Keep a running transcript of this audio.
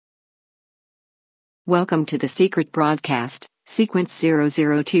Welcome to the secret broadcast, sequence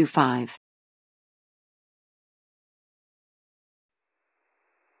 0025.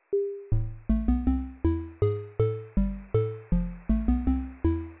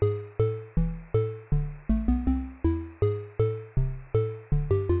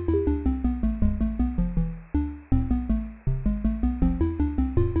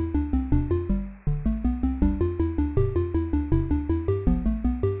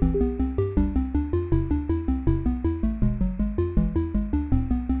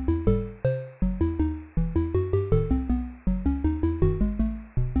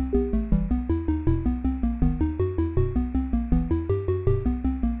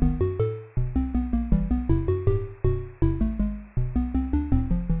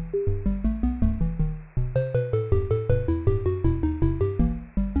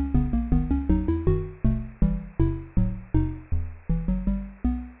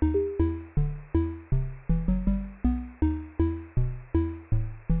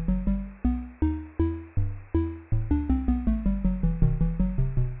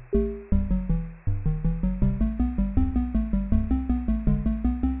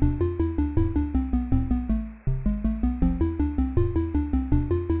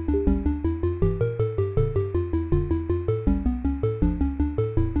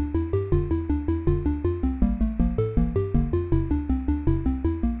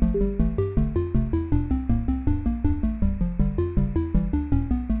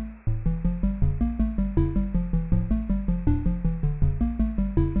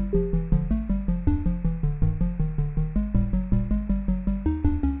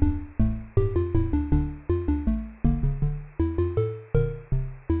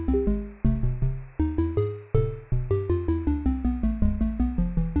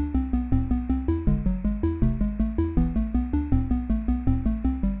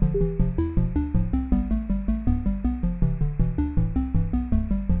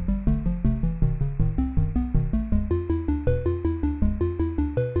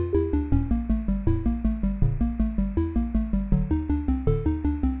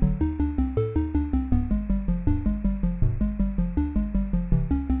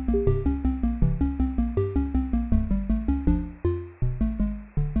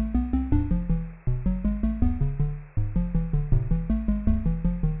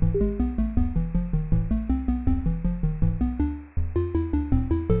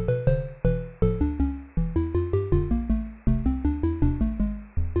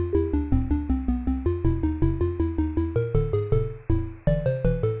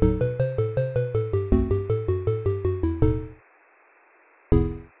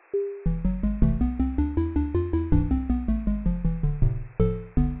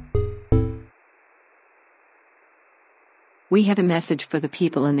 We have a message for the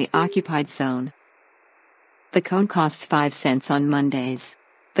people in the occupied zone. The cone costs 5 cents on Mondays.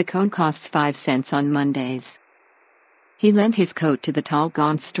 The cone costs 5 cents on Mondays. He lent his coat to the tall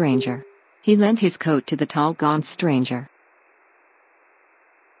gaunt stranger. He lent his coat to the tall gaunt stranger.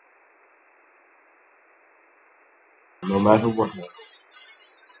 No matter what happens.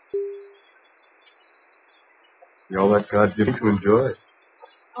 You're all that God gives to enjoy.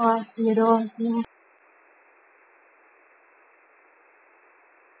 Oh, Theodore, yeah.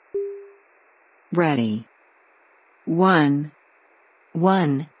 Ready. 1.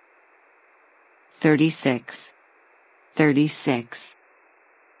 36. 36.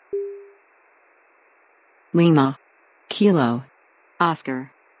 Lima. Kilo.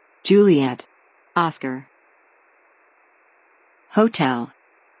 Oscar. Juliet. Oscar. Hotel.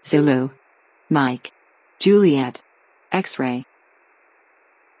 Zulu. Mike. Juliet. X-ray.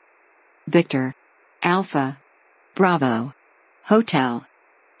 Victor. Alpha. Bravo. Hotel.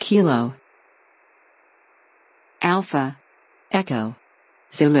 Kilo. Alpha. Echo.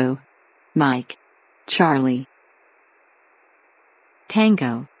 Zulu. Mike. Charlie.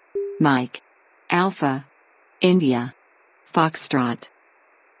 Tango. Mike. Alpha. India. Foxtrot.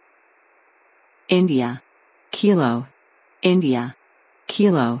 India. Kilo. India.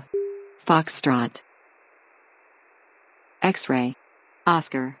 Kilo. Foxtrot. X-ray.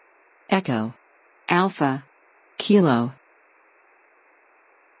 Oscar. Echo. Alpha. Kilo.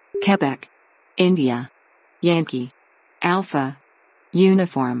 Quebec. India. Yankee. Alpha.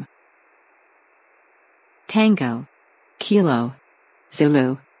 Uniform. Tango. Kilo.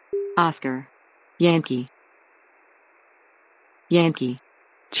 Zulu. Oscar. Yankee. Yankee.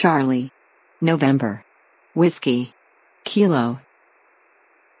 Charlie. November. Whiskey. Kilo.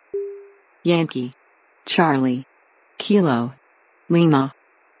 Yankee. Charlie. Kilo. Lima.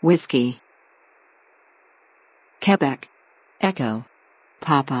 Whiskey. Quebec. Echo.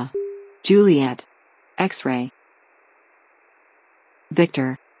 Papa. Juliet. X-ray.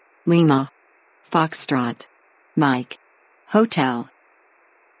 Victor, Lima, Foxtrot, Mike, Hotel,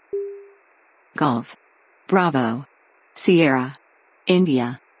 Golf, Bravo, Sierra,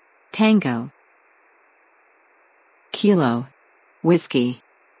 India, Tango, Kilo, Whiskey,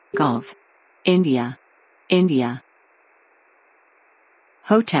 Golf, India, India,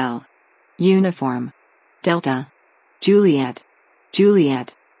 Hotel, Uniform, Delta, Juliet,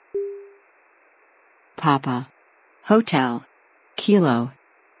 Juliet, Papa, Hotel, Kilo,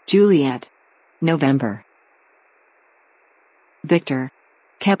 Juliet, November, Victor,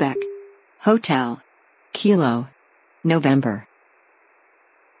 Quebec, Hotel, Kilo, November,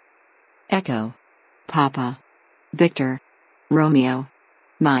 Echo, Papa, Victor, Romeo,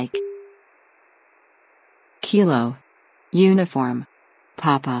 Mike, Kilo, Uniform,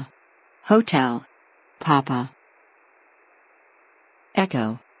 Papa, Hotel, Papa,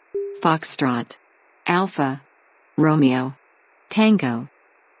 Echo, Foxtrot, Alpha, Romeo, Tango,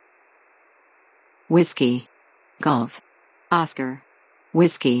 Whiskey, Golf, Oscar,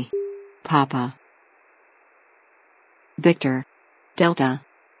 Whiskey, Papa, Victor, Delta,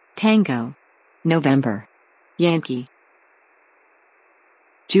 Tango, November, Yankee,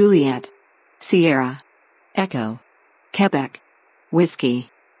 Juliet, Sierra, Echo, Quebec, Whiskey,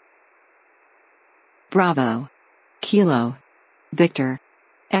 Bravo, Kilo, Victor,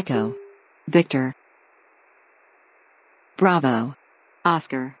 Echo, Victor, Bravo,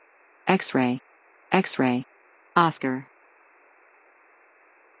 Oscar, X-ray, X-ray, Oscar,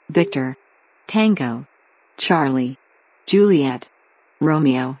 Victor, Tango, Charlie, Juliet,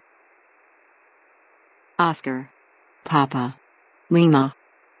 Romeo, Oscar, Papa, Lima,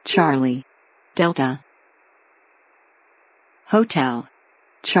 Charlie, Delta, Hotel,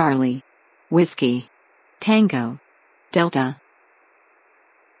 Charlie, Whiskey, Tango, Delta,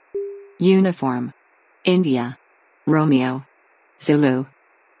 Uniform, India, Romeo, Zulu,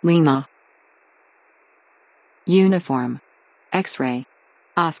 Lima, Uniform, X-ray,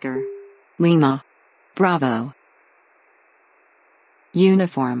 Oscar, Lima, Bravo,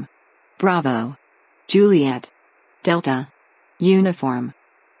 Uniform, Bravo, Juliet, Delta, Uniform,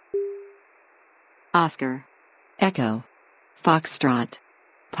 Oscar, Echo, Foxtrot,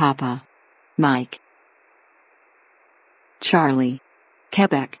 Papa, Mike, Charlie,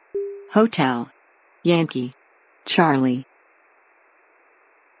 Quebec, Hotel, Yankee, Charlie,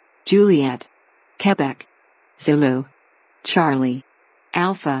 Juliet, Quebec, Zulu, Charlie,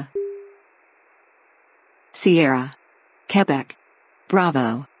 Alpha, Sierra, Quebec,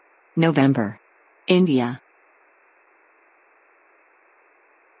 Bravo, November, India.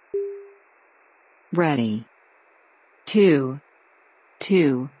 Ready. 2,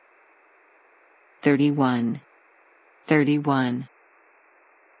 2, 31, 31.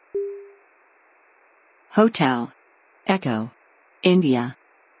 Hotel, Echo, India,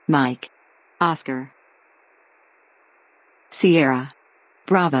 Mike, Oscar, Sierra,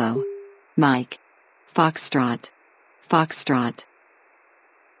 Bravo, Mike, Foxtrot, Foxtrot,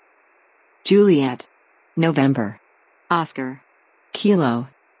 Juliet, November, Oscar, Kilo,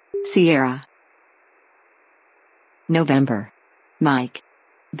 Sierra, November, Mike,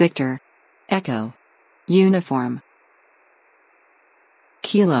 Victor, Echo, Uniform,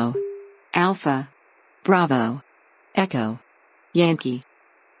 Kilo, Alpha, Bravo, Echo, Yankee,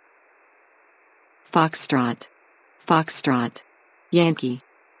 Foxtrot, Foxtrot, Yankee,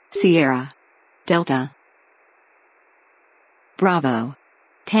 Sierra, Delta, Bravo,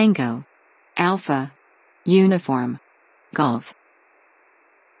 Tango, Alpha, Uniform, Golf,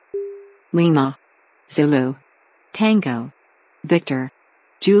 Lima, Zulu, Tango, Victor,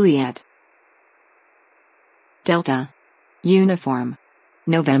 Juliet, Delta, Uniform,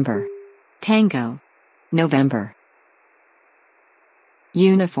 November, Tango, November,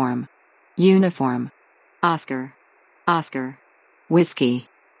 Uniform, Uniform, Oscar, Oscar, Whiskey,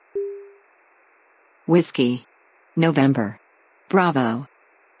 Whiskey, November, Bravo,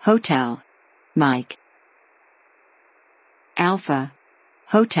 Hotel, Mike, Alpha,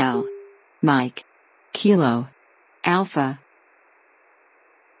 Hotel, Mike, Kilo, Alpha,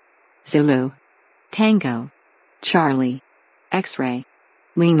 Zulu, Tango, Charlie, X-ray,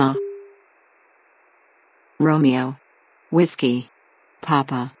 Lima, Romeo, Whiskey,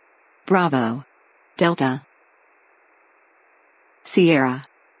 Papa, Bravo, Delta, Sierra,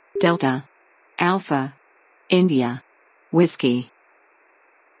 Delta, Alpha, India, Whiskey,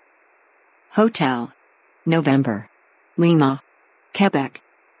 Hotel, November, Lima, Quebec,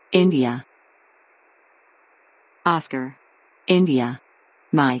 India, Oscar, India,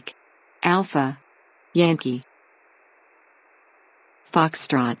 Mike, Alpha, Yankee,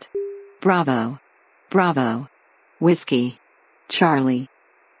 Foxtrot, Bravo, Bravo. Whiskey. Charlie.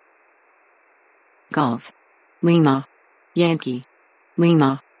 Golf. Lima. Yankee.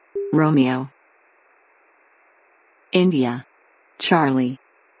 Lima. Romeo. India. Charlie.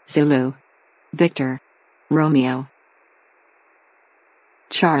 Zulu. Victor. Romeo.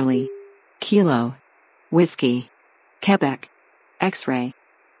 Charlie. Kilo. Whiskey. Quebec. X-ray.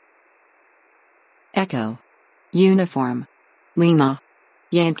 Echo. Uniform. Lima.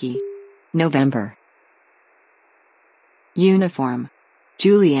 Yankee. November. Uniform.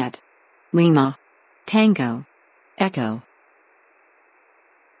 Juliet. Lima. Tango. Echo.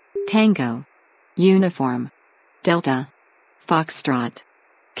 Tango. Uniform. Delta. Foxtrot.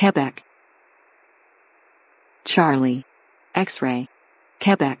 Quebec. Charlie. X-ray.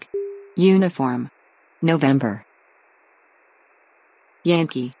 Quebec. Uniform. November.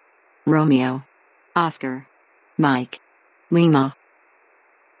 Yankee. Romeo. Oscar. Mike. Lima.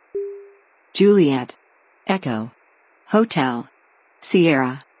 Juliet. Echo. Hotel.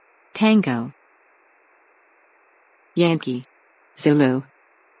 Sierra. Tango. Yankee. Zulu.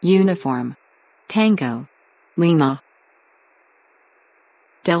 Uniform. Tango. Lima.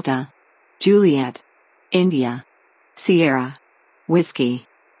 Delta. Juliet. India. Sierra. Whiskey.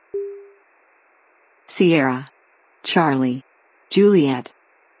 Sierra. Charlie. Juliet.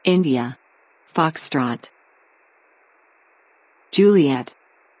 India. Foxtrot. Juliet.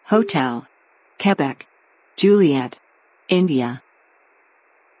 Hotel. Quebec. Juliet. India.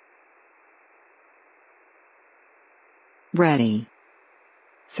 Ready.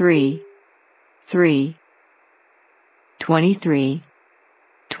 3. 3. 23.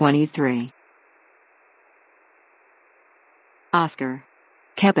 23. Oscar.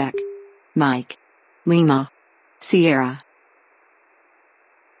 Quebec. Mike. Lima. Sierra.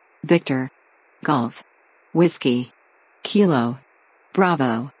 Victor. Golf. Whiskey. Kilo.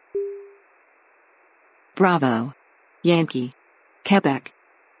 Bravo. Bravo. Yankee. Quebec.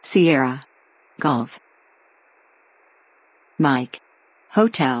 Sierra. Golf. Mike.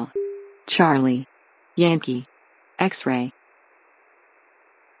 Hotel. Charlie. Yankee. X-ray.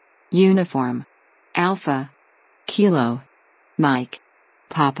 Uniform. Alpha. Kilo. Mike.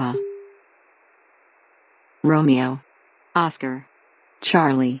 Papa. Romeo. Oscar.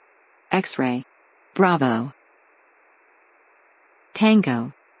 Charlie. X-ray. Bravo.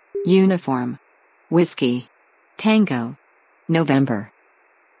 Tango. Uniform. Whiskey. Tango. November.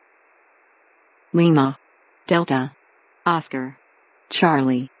 Lima. Delta. Oscar.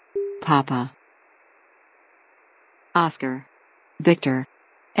 Charlie. Papa. Oscar. Victor.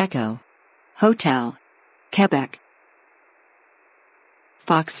 Echo. Hotel. Quebec.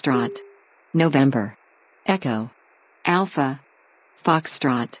 Foxtrot. November. Echo. Alpha.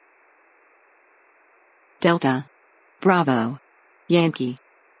 Foxtrot. Delta. Bravo. Yankee.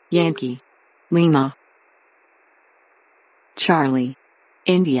 Yankee. Lima. Charlie.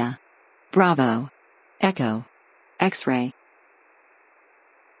 India. Bravo. Echo. X-ray.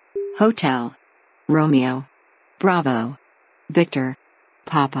 Hotel. Romeo. Bravo. Victor.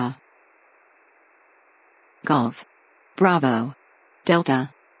 Papa. Golf. Bravo.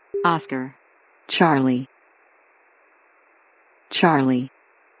 Delta. Oscar. Charlie. Charlie.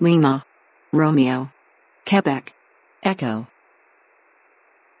 Lima. Romeo. Quebec. Echo.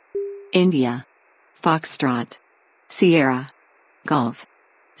 India. Foxtrot. Sierra. Golf.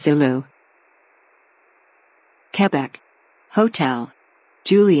 Zulu. Quebec. Hotel.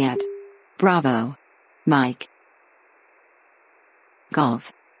 Juliet. Bravo. Mike.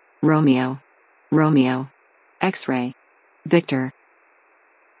 Golf. Romeo. Romeo. X-ray. Victor.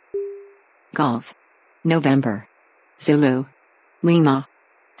 Golf. November. Zulu. Lima.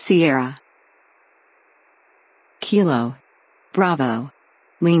 Sierra. Kilo. Bravo.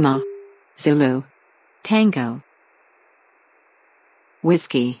 Lima. Zulu. Tango.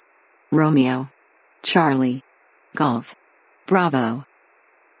 Whiskey. Romeo. Charlie. Golf. Bravo.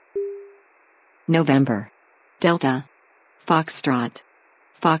 November. Delta. Foxtrot.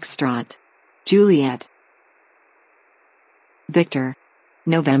 Foxtrot. Juliet. Victor.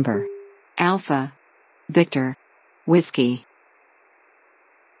 November. Alpha. Victor. Whiskey.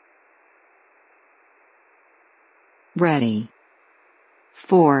 Ready.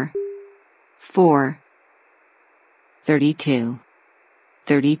 4. 4. 32.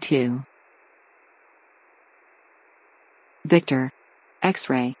 32. Victor.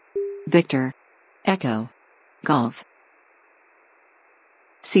 X-ray. Victor. Echo. Golf.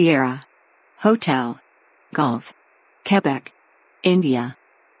 Sierra. Hotel. Golf. Quebec. India.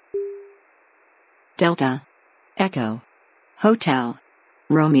 Delta. Echo. Hotel.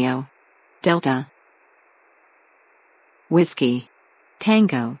 Romeo. Delta. Whiskey.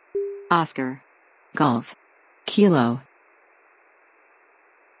 Tango. Oscar. Golf. Kilo.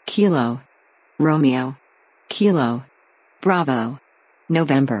 Kilo. Romeo. Kilo. Bravo.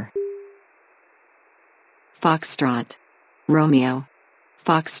 November. Foxtrot. Romeo.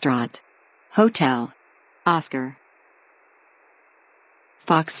 Foxtrot. Hotel. Oscar.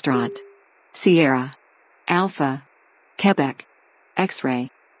 Foxtrot. Sierra. Alpha. Quebec. X-ray.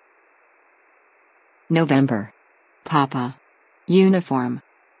 November. Papa. Uniform.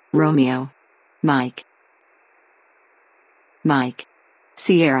 Romeo. Mike. Mike.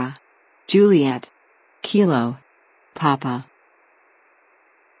 Sierra. Juliet. Kilo. Papa.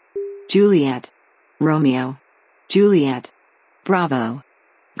 Juliet. Romeo. Juliet. Bravo.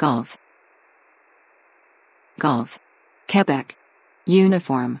 Golf. Golf. Quebec.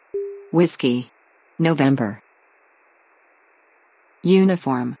 Uniform. Whiskey. November.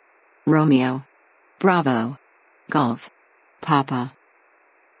 Uniform. Romeo. Bravo. Golf. Papa.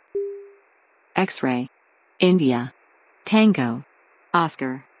 X-ray. India. Tango.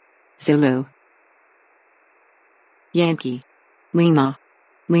 Oscar. Zulu. Yankee. Lima.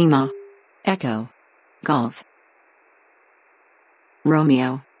 Lima. Echo. Golf.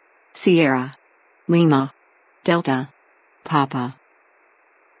 Romeo. Sierra. Lima. Delta. Papa.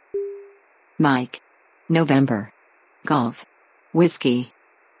 Mike. November. Golf. Whiskey.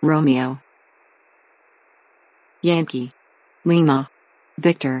 Romeo. Yankee. Lima.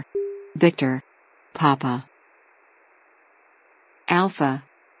 Victor. Victor. Papa. Alpha.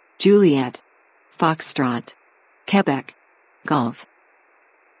 Juliet. Foxtrot. Quebec. Golf.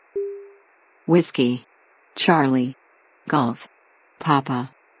 Whiskey. Charlie. Golf.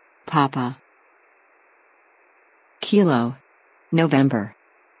 Papa. Papa. Kilo. November.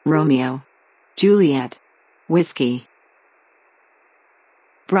 Romeo. Juliet. Whiskey.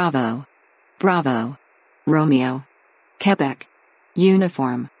 Bravo. Bravo. Romeo. Quebec.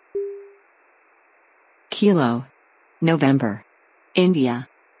 Uniform. Kilo. November. India.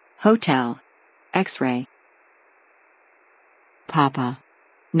 Hotel. X-ray. Papa.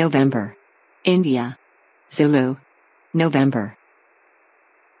 November. India. Zulu. November.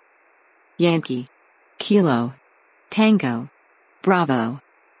 Yankee. Kilo. Tango. Bravo.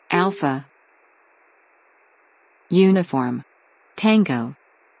 Alpha. Uniform. Tango.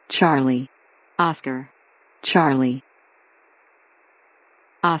 Charlie. Oscar. Charlie.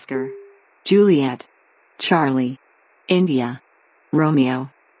 Oscar. Juliet. Charlie. India. Romeo.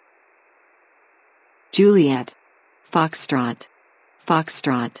 Juliet. Foxtrot.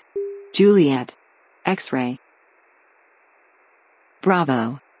 Foxtrot. Juliet. X-ray.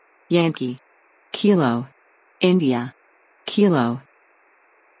 Bravo. Yankee. Kilo. India. Kilo.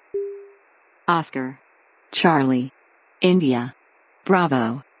 Oscar. Charlie. India.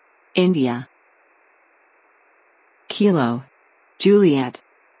 Bravo. India. Kilo. Juliet.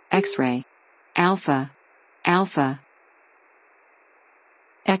 X-ray. Alpha. Alpha.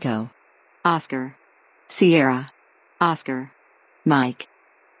 Echo. Oscar. Sierra. Oscar. Mike.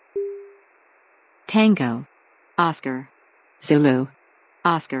 Tango. Oscar. Zulu.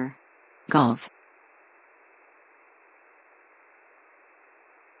 Oscar. Golf.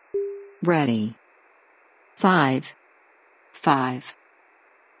 Ready. 5. 5.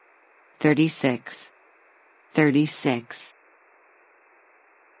 36. 36.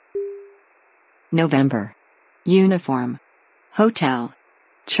 November. Uniform. Hotel.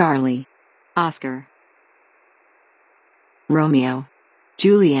 Charlie. Oscar. Romeo.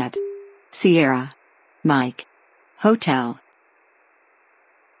 Juliet. Sierra. Mike. Hotel.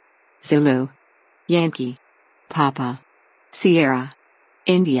 Zulu. Yankee. Papa. Sierra.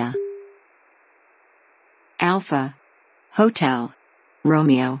 India. Alpha. Hotel.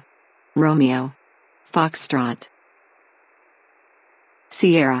 Romeo. Romeo. Foxtrot.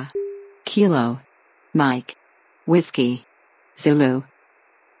 Sierra. Kilo. Mike. Whiskey. Zulu.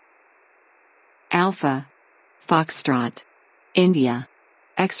 Alpha. Foxtrot. India.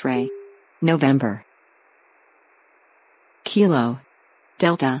 X-ray. November. Kilo.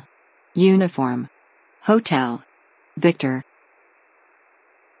 Delta. Uniform. Hotel. Victor.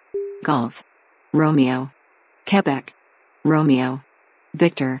 Golf. Romeo. Quebec. Romeo.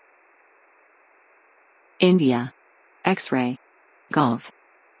 Victor. India. X-ray. Golf.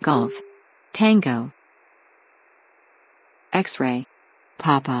 Golf. Tango. X-ray.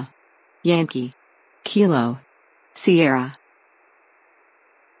 Papa. Yankee. Kilo. Sierra.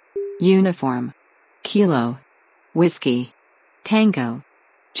 Uniform. Kilo. Whiskey. Tango.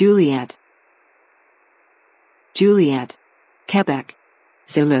 Juliet. Juliet. Quebec.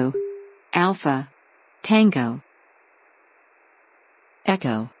 Zulu. Alpha. Tango.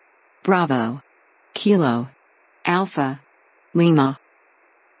 Echo. Bravo. Kilo. Alpha. Lima.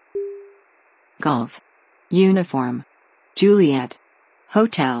 Golf. Uniform. Juliet.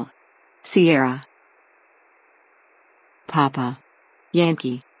 Hotel. Sierra. Papa.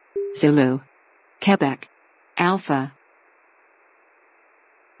 Yankee. Zulu. Quebec. Alpha.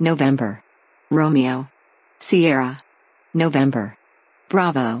 November. Romeo. Sierra. November.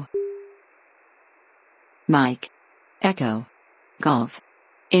 Bravo. Mike. Echo. Golf.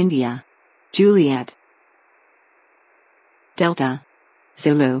 India. Juliet. Delta.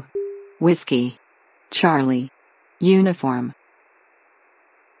 Zulu. Whiskey. Charlie. Uniform.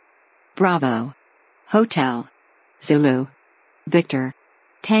 Bravo. Hotel. Zulu. Victor.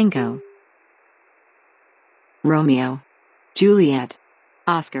 Tango. Romeo. Juliet.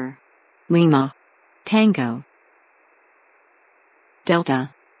 Oscar. Lima. Tango.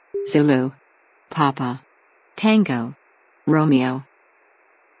 Delta. Zulu. Papa. Tango. Romeo.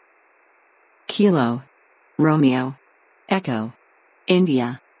 Kilo. Romeo. Echo.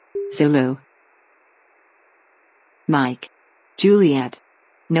 India. Zulu. Mike. Juliet.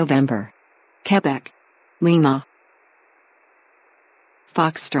 November. Quebec. Lima.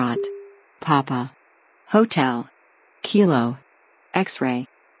 Foxtrot. Papa. Hotel. Kilo. X-ray.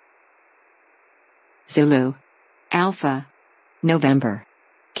 Zulu. Alpha. November.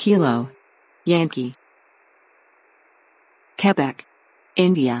 Kilo. Yankee. Quebec.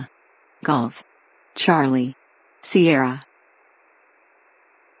 India. Golf. Charlie. Sierra.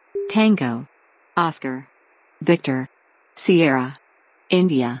 Tango. Oscar. Victor. Sierra.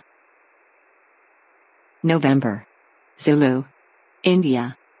 India. November. Zulu.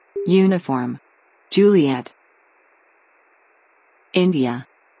 India. Uniform. Juliet. India.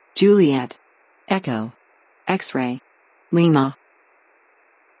 Juliet. Echo. X-ray. Lima.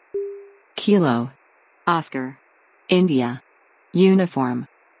 Kilo. Oscar. India. Uniform.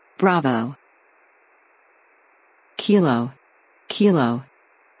 Bravo. Kilo. Kilo.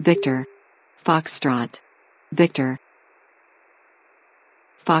 Victor. Foxtrot. Victor.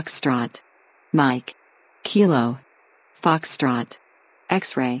 Foxtrot. Mike. Kilo. Foxtrot.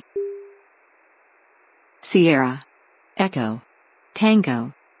 X-ray. Sierra. Echo.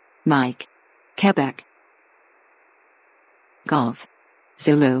 Tango. Mike. Quebec. Golf.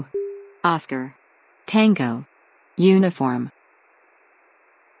 Zulu. Oscar. Tango. Uniform.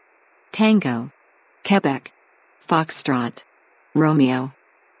 Tango. Quebec. Foxtrot. Romeo.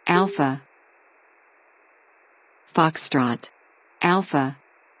 Alpha. Foxtrot. Alpha.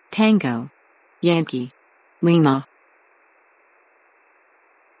 Tango. Yankee. Lima.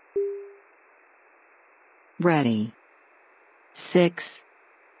 Ready. 6,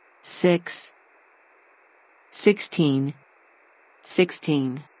 6, 16,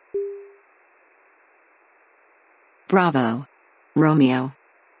 16. Bravo. Romeo.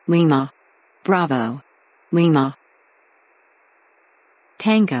 Lima. Bravo. Lima.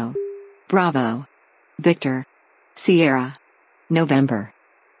 Tango. Bravo. Victor. Sierra. November.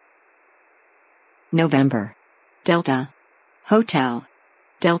 November. Delta. Hotel.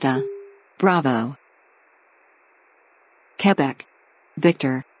 Delta. Bravo. Quebec.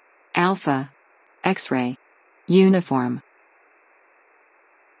 Victor. Alpha. X-ray. Uniform.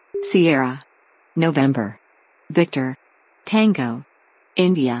 Sierra. November. Victor. Tango.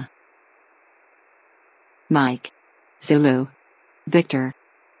 India. Mike. Zulu. Victor.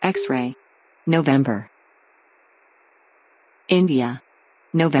 X-ray. November. India.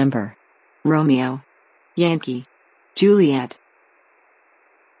 November. Romeo. Yankee. Juliet.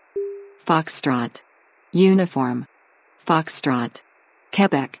 Foxtrot. Uniform. Foxtrot.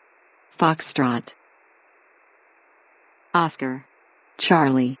 Quebec. Foxtrot. Oscar.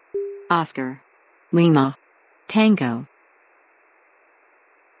 Charlie. Oscar. Lima. Tango.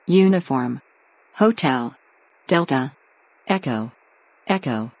 Uniform. Hotel. Delta. Echo.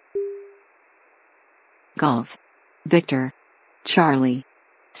 Echo. Golf. Victor. Charlie.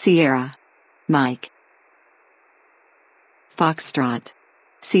 Sierra. Mike. Foxtrot.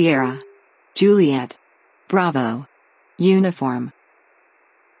 Sierra. Juliet. Bravo. Uniform.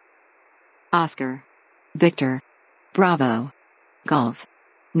 Oscar. Victor. Bravo. Golf.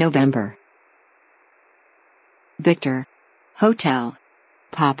 November. Victor. Hotel.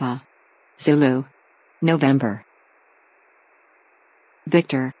 Papa. Zulu. November.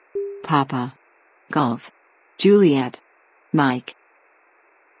 Victor. Papa. Golf. Juliet. Mike.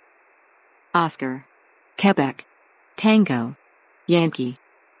 Oscar. Quebec. Tango. Yankee.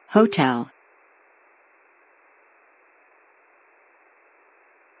 Hotel.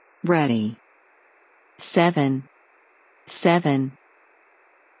 Ready. 7, 7.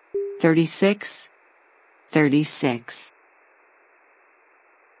 36, 36.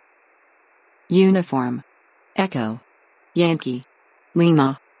 Uniform. Echo. Yankee.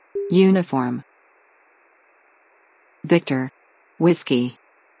 Lima. Uniform. Victor. Whiskey.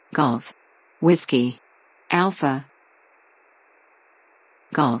 Golf. Whiskey. Alpha.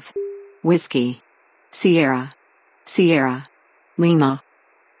 Golf. Whiskey. Sierra. Sierra. Lima.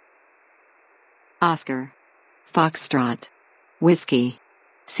 Oscar. Foxtrot. Whiskey.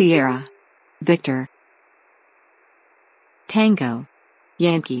 Sierra. Victor. Tango.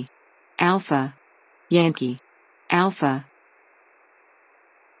 Yankee. Alpha. Yankee. Alpha.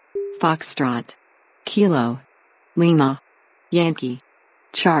 Foxtrot. Kilo. Lima. Yankee.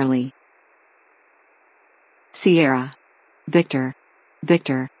 Charlie. Sierra. Victor.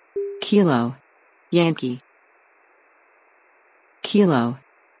 Victor. Kilo. Yankee. Kilo.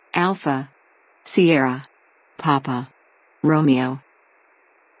 Alpha. Sierra. Papa. Romeo.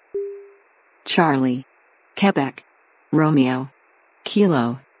 Charlie. Quebec. Romeo.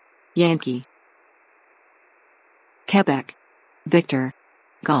 Kilo. Yankee. Quebec. Victor.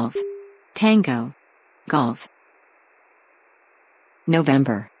 Golf. Tango. Golf.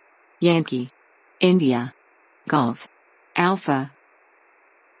 November. Yankee. India. Golf. Alpha.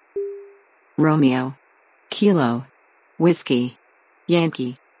 Romeo. Kilo. Whiskey.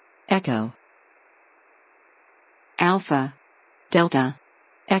 Yankee. Echo. Alpha. Delta.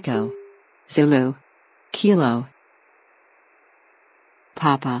 Echo. Zulu. Kilo.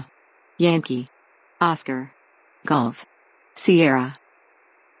 Papa. Yankee. Oscar. Golf. Sierra.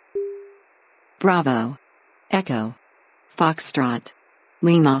 Bravo. Echo. Foxtrot.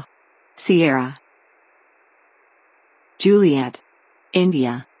 Lima. Sierra. Juliet.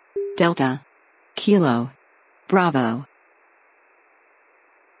 India. Delta. Kilo. Bravo.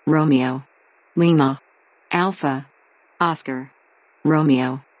 Romeo. Lima. Alpha. Oscar.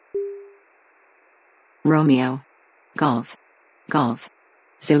 Romeo. Romeo. Golf. Golf.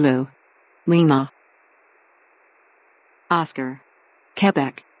 Zulu. Lima. Oscar.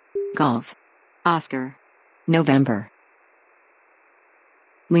 Quebec. Golf. Oscar. November.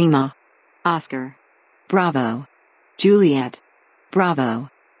 Lima. Oscar. Bravo. Juliet. Bravo.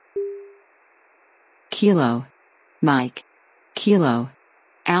 Kilo. Mike. Kilo.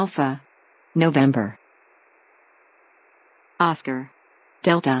 Alpha. November. Oscar.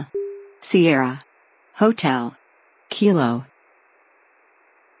 Delta. Sierra. Hotel. Kilo.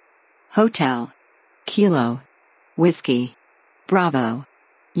 Hotel. Kilo. Whiskey. Bravo.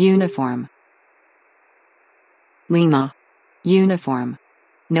 Uniform. Lima. Uniform.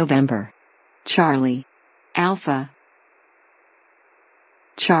 November. Charlie. Alpha.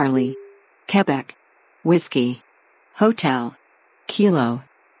 Charlie. Quebec. Whiskey. Hotel. Kilo.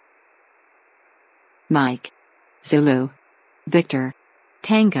 Mike. Zulu. Victor.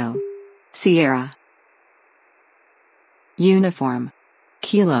 Tango. Sierra. Uniform.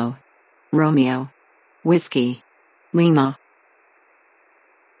 Kilo. Romeo. Whiskey. Lima.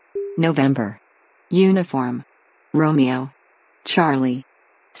 November. Uniform. Romeo. Charlie.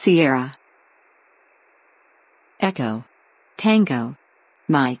 Sierra. Echo. Tango.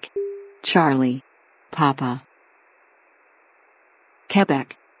 Mike. Charlie. Papa.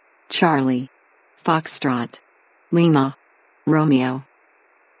 Quebec. Charlie. Foxtrot. Lima. Romeo.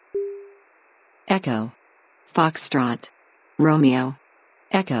 Echo. Foxtrot. Romeo.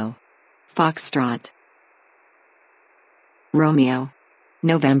 Echo. Foxtrot. Romeo.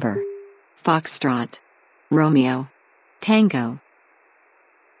 November. Foxtrot. Romeo. Tango.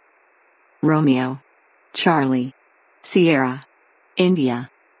 Romeo. Charlie. Sierra. India.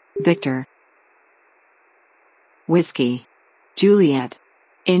 Victor. Whiskey. Juliet.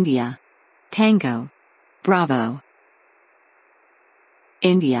 India. Tango. Bravo.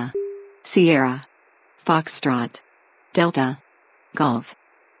 India. Sierra. Foxtrot. Delta. Golf.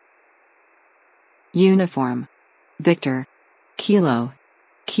 Uniform. Victor. Kilo.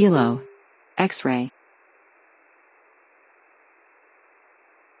 Kilo. X-ray.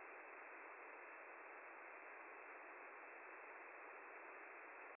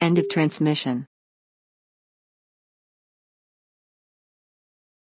 End of transmission.